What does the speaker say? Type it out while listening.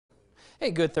Hey,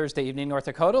 good Thursday evening, North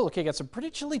Dakota. Looking at some pretty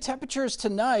chilly temperatures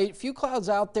tonight. Few clouds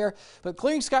out there, but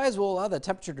clearing skies will allow the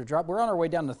temperature to drop. We're on our way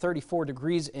down to 34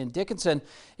 degrees in Dickinson.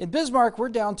 In Bismarck, we're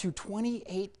down to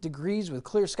 28 degrees with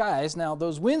clear skies. Now,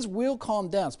 those winds will calm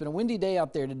down. It's been a windy day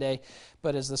out there today,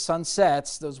 but as the sun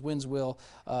sets, those winds will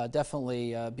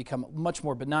definitely become much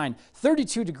more benign.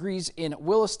 32 degrees in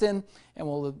Williston, and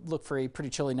we'll look for a pretty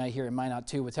chilly night here in Minot,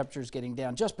 too, with temperatures getting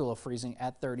down just below freezing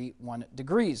at 31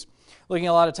 degrees. Looking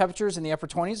at a lot of temperatures in the upper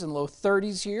 20s and low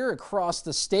 30s here across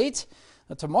the state.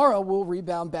 Tomorrow we'll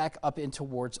rebound back up in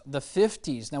towards the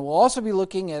 50s. Now we'll also be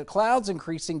looking at clouds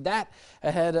increasing, that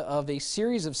ahead of a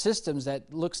series of systems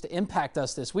that looks to impact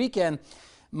us this weekend.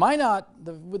 Minot,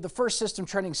 with the first system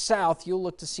trending south, you'll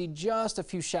look to see just a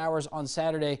few showers on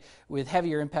Saturday with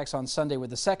heavier impacts on Sunday with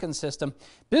the second system.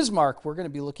 Bismarck, we're going to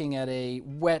be looking at a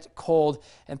wet, cold,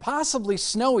 and possibly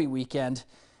snowy weekend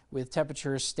with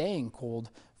temperatures staying cold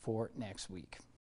for next week.